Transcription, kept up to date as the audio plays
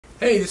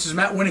Hey, this is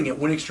Matt Wenning at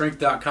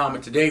winningstrength.com,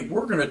 and today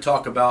we're going to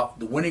talk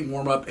about the Wenning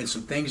warm-up and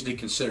some things to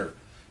consider.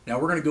 Now,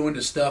 we're going to go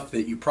into stuff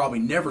that you probably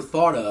never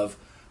thought of,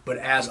 but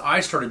as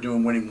I started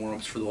doing Wenning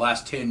warm-ups for the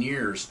last 10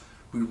 years,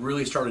 we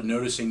really started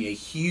noticing a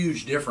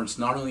huge difference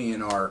not only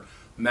in our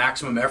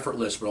maximum effort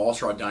lifts, but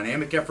also our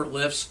dynamic effort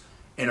lifts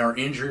and our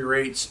injury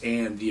rates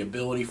and the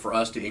ability for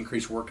us to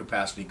increase work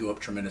capacity go up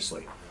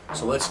tremendously.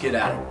 So let's get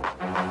at it.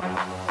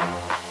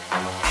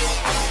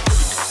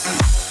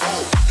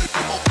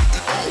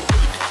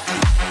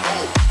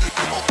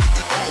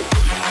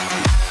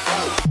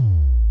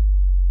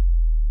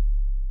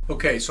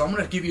 Okay, so I'm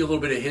going to give you a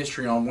little bit of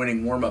history on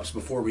Wenning warm-ups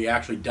before we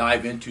actually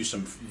dive into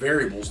some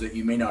variables that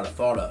you may not have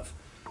thought of.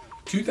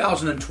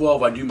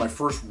 2012, I do my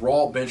first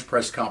raw bench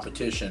press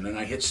competition, and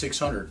I hit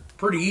 600.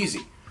 Pretty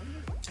easy.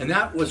 And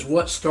that was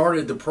what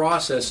started the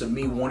process of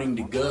me wanting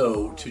to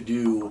go to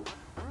do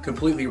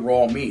completely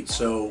raw meet.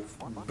 So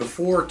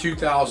before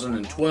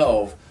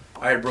 2012,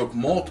 I had broke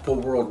multiple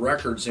world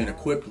records in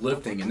equipped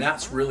lifting, and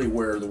that's really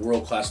where the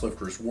world-class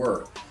lifters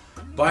were.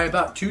 By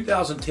about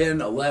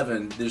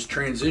 2010-11, this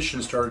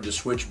transition started to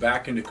switch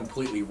back into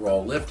completely raw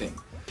lifting.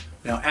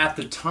 Now, at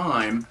the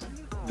time,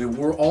 the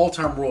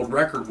all-time world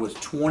record was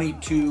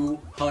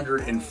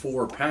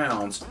 2,204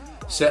 pounds,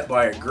 set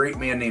by a great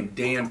man named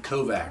Dan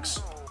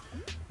Kovacs.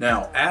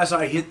 Now, as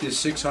I hit this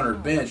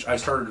 600 bench, I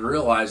started to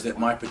realize that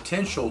my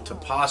potential to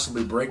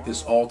possibly break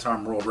this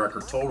all-time world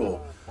record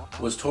total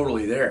was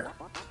totally there.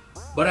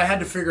 But I had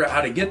to figure out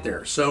how to get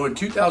there. So in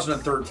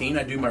 2013,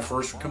 I do my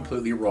first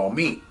completely raw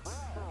meet.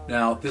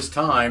 Now, this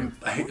time,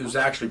 it was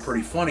actually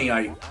pretty funny.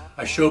 I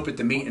show up at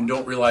the meet and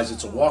don't realize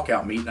it's a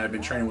walkout meet, and I've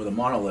been training with a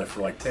monolift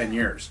for like 10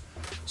 years.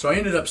 So I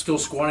ended up still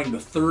squatting the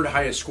third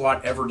highest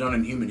squat ever done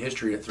in human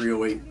history at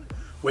 308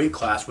 weight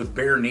class with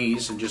bare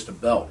knees and just a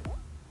belt.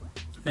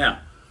 Now,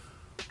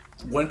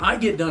 when I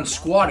get done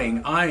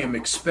squatting, I am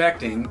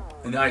expecting,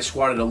 and I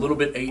squatted a little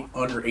bit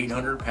under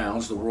 800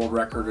 pounds. The world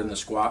record in the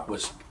squat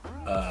was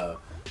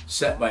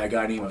set by a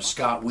guy named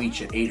Scott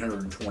Weech at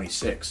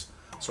 826.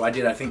 So I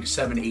did, I think,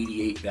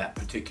 788 that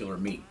particular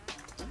meet.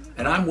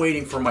 And I'm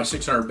waiting for my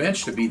 600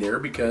 bench to be there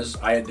because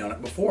I had done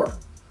it before.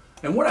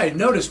 And what I had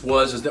noticed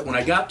was that when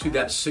I got to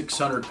that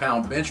 600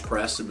 pound bench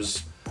press, it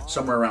was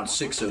somewhere around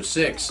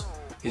 606,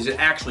 is it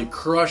actually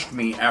crushed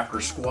me after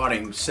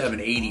squatting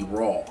 780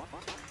 raw.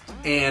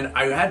 And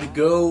I had to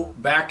go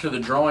back to the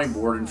drawing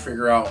board and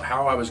figure out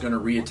how I was going to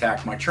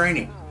reattack my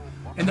training.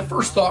 And the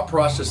first thought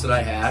process that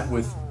I had,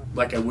 with,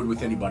 like I would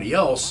with anybody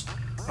else,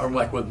 or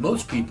like with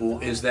most people,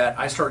 is that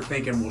I started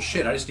thinking, well,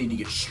 shit, I just need to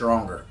get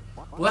stronger.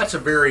 Well, that's a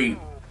very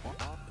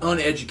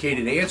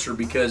uneducated answer,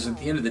 because at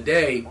the end of the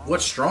day,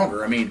 what's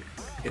stronger? I mean,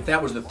 if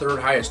that was the third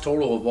highest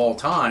total of all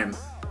time,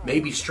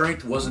 maybe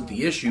strength wasn't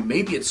the issue.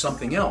 Maybe it's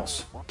something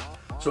else.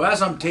 So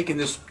as I'm taking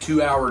this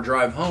 2-hour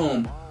drive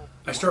home,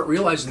 I start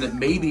realizing that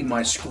maybe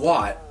my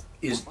squat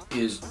is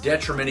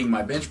detrimenting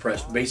my bench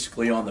press,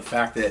 basically on the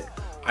fact that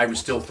I was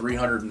still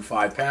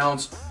 305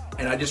 pounds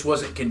and I just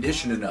wasn't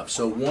conditioned enough.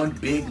 So one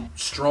big,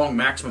 strong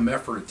maximum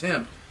effort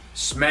attempt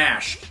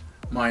smashed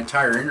my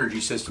entire energy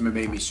system and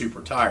made me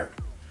super tired.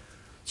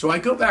 So I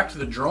go back to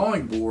the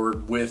drawing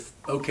board with,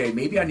 okay,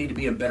 maybe I need to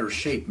be in better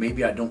shape.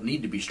 Maybe I don't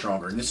need to be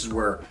stronger. And this is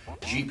where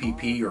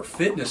GPP, or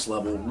fitness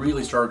level,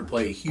 really started to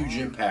play a huge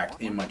impact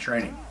in my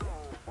training.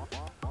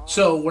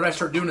 So what I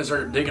started doing is I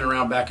started digging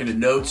around back into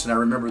notes, and I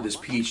remember this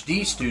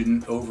PhD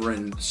student over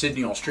in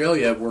Sydney,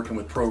 Australia, working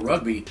with pro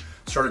rugby,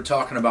 started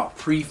talking about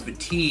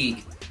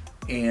pre-fatigue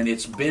and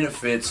its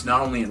benefits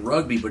not only in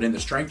rugby but in the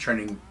strength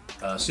training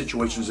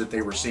situations that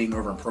they were seeing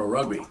over in pro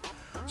rugby.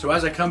 So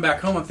as I come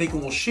back home, I'm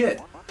thinking, well,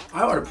 shit,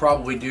 I ought to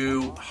probably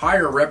do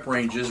higher rep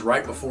ranges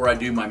right before I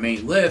do my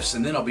main lifts,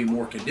 and then I'll be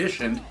more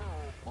conditioned,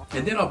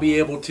 and then I'll be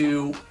able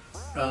to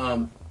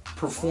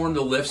perform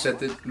the lifts at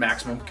the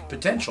maximum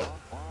potential.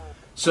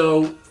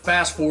 So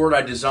fast forward,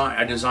 I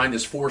designed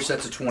this 4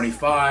 sets of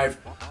 25.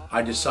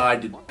 I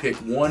decide to pick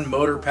one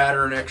motor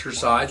pattern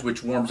exercise,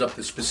 which warms up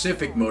the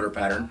specific motor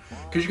pattern.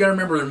 Because you got to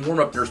remember, in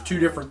warm-up, there's two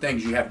different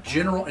things. You have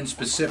general and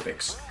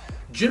specifics.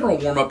 General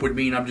warm-up would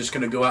mean I'm just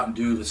going to go out and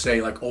do, let's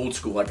say, like old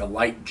school, like a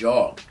light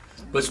jog.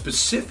 But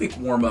specific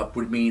warm-up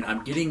would mean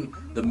I'm getting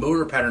the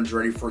motor patterns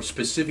ready for a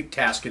specific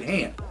task at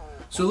hand.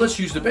 So let's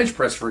use the bench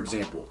press, for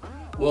example.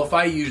 Well, if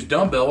I use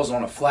dumbbells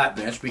on a flat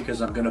bench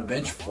because I'm going to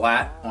bench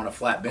flat on a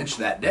flat bench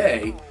that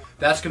day,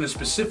 that's going to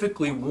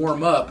specifically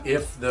warm up,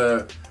 if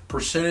the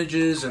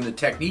percentages and the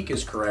technique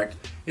is correct,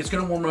 it's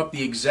going to warm up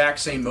the exact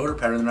same motor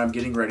pattern that I'm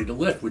getting ready to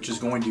lift, which is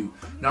going to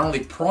not only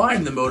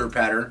prime the motor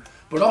pattern,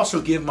 but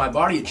also give my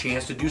body a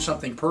chance to do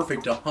something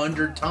perfect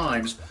 100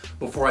 times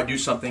before I do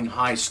something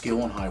high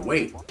skill and high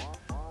weight.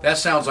 That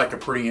sounds like a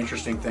pretty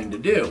interesting thing to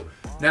do.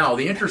 Now,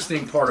 the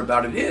interesting part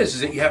about it is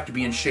that you have to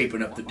be in shape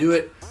enough to do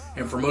it,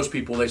 and for most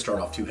people, they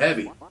start off too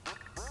heavy.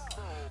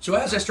 So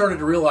as I started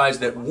to realize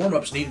that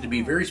warm-ups needed to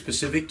be very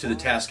specific to the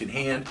task at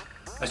hand,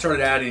 I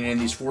started adding in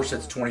these 4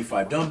 sets of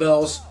 25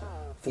 dumbbells,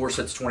 4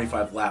 sets of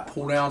 25 lat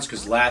pull downs,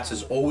 because lats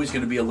is always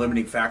going to be a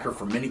limiting factor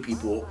for many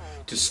people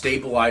to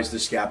stabilize the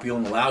scapula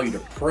and allow you to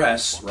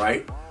press,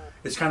 right?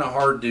 It's kind of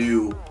hard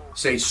to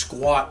say,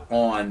 squat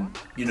on,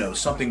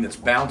 something that's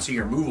bouncy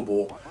or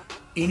movable,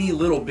 any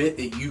little bit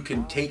that you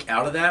can take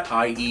out of that,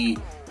 i.e.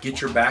 get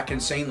your back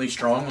insanely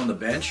strong on the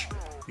bench,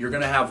 you're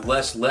going to have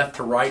less left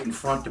to right and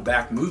front to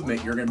back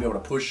movement. You're going to be able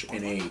to push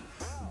in a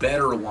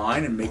better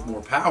line and make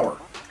more power.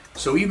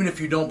 So even if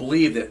you don't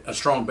believe that a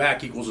strong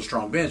back equals a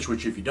strong bench,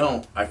 which if you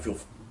don't, I feel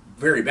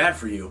very bad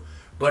for you.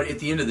 But at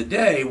the end of the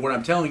day, what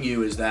I'm telling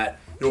you is that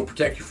it will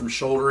protect you from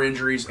shoulder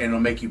injuries and it'll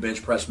make you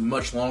bench press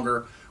much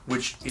longer,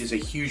 which is a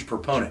huge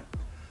proponent.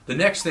 The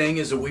next thing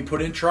is that we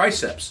put in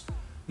triceps.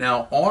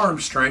 Now, arm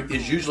strength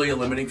is usually a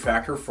limiting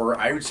factor for,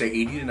 I would say,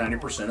 80 to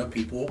 90% of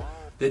people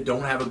that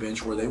don't have a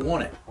bench where they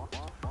want it.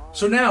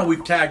 So now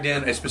we've tagged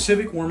in a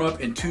specific warm-up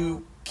and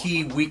 2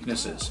 key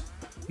weaknesses.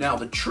 Now,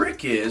 the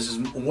trick is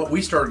what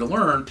we started to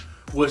learn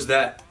was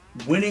that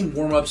Wenning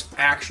warm-ups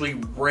actually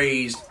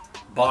raised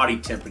body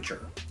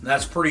temperature. And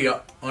that's pretty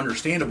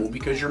understandable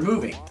because you're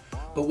moving.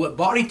 But what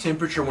body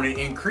temperature, when it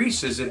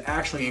increases, it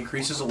actually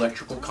increases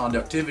electrical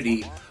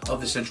conductivity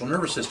of the central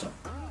nervous system.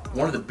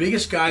 One of the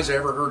biggest guys I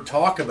ever heard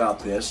talk about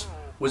this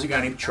was a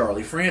guy named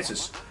Charlie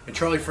Francis. And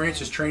Charlie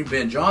Francis trained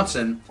Ben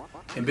Johnson,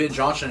 and Ben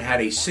Johnson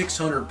had a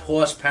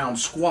 600-plus pound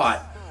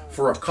squat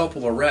for a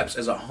couple of reps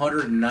as a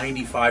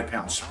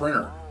 195-pound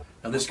sprinter.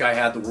 Now, this guy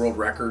had the world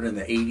record in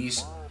the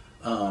 80s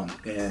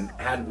and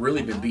hadn't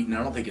really been beaten.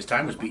 I don't think his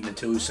time was beaten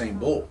until Usain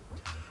Bolt.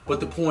 But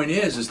the point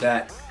is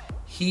that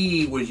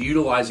he was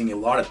utilizing a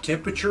lot of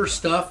temperature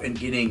stuff and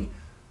getting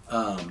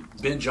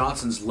Ben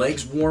Johnson's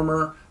legs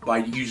warmer by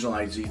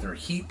utilizing either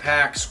heat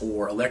packs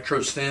or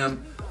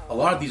electrostim, a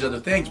lot of these other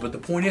things. But the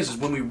point is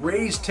when we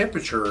raise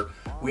temperature,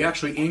 we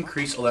actually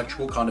increase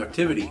electrical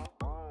conductivity.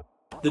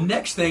 The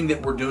next thing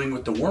that we're doing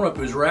with the warm-up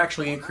is we're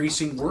actually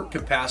increasing work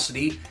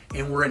capacity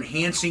and we're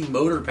enhancing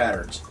motor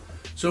patterns.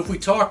 So if we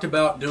talked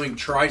about doing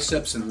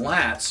triceps and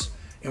lats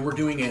and we're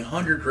doing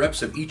 100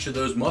 reps of each of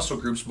those muscle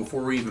groups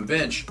before we even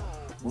bench,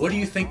 what do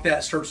you think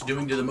that starts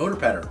doing to the motor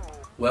pattern?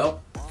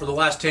 Well, for the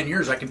last 10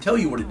 years, I can tell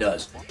you what it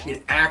does.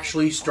 It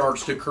actually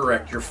starts to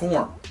correct your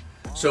form.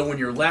 So when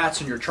your lats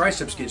and your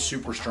triceps get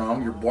super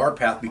strong, your bar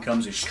path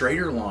becomes a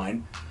straighter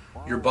line.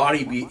 Your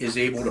body is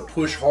able to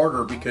push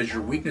harder because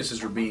your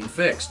weaknesses are being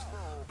fixed.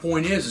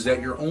 Point is that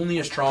you're only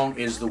as strong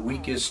as the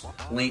weakest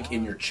link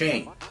in your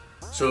chain.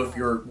 So if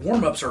your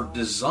warm-ups are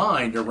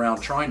designed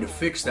around trying to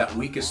fix that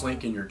weakest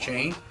link in your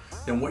chain,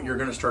 then what you're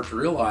going to start to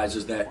realize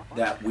is that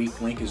that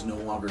weak link is no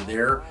longer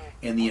there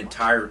and the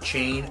entire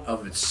chain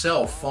of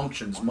itself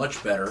functions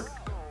much better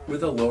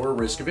with a lower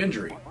risk of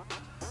injury.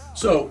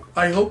 So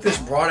I hope this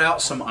brought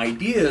out some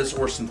ideas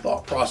or some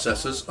thought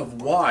processes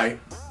of why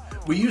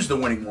we use the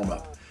Wenning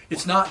warm-up.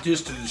 It's not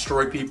just to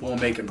destroy people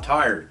and make them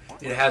tired.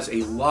 It has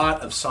a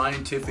lot of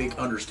scientific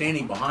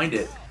understanding behind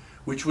it,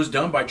 which was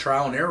done by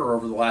trial and error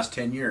over the last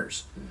 10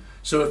 years.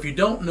 So if you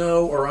don't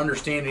know or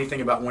understand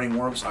anything about Wenning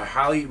warm-ups, I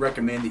highly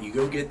recommend that you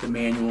go get the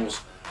manuals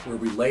where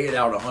we lay it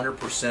out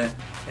 100%.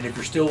 And if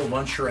you're still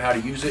unsure how to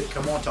use it,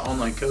 come on to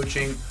online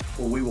coaching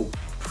where we will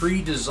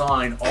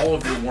pre-design all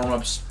of your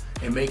warm-ups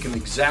and make them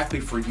exactly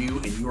for you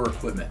and your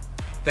equipment.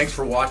 Thanks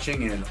for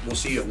watching, and we'll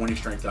see you at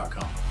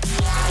WenningStrength.com.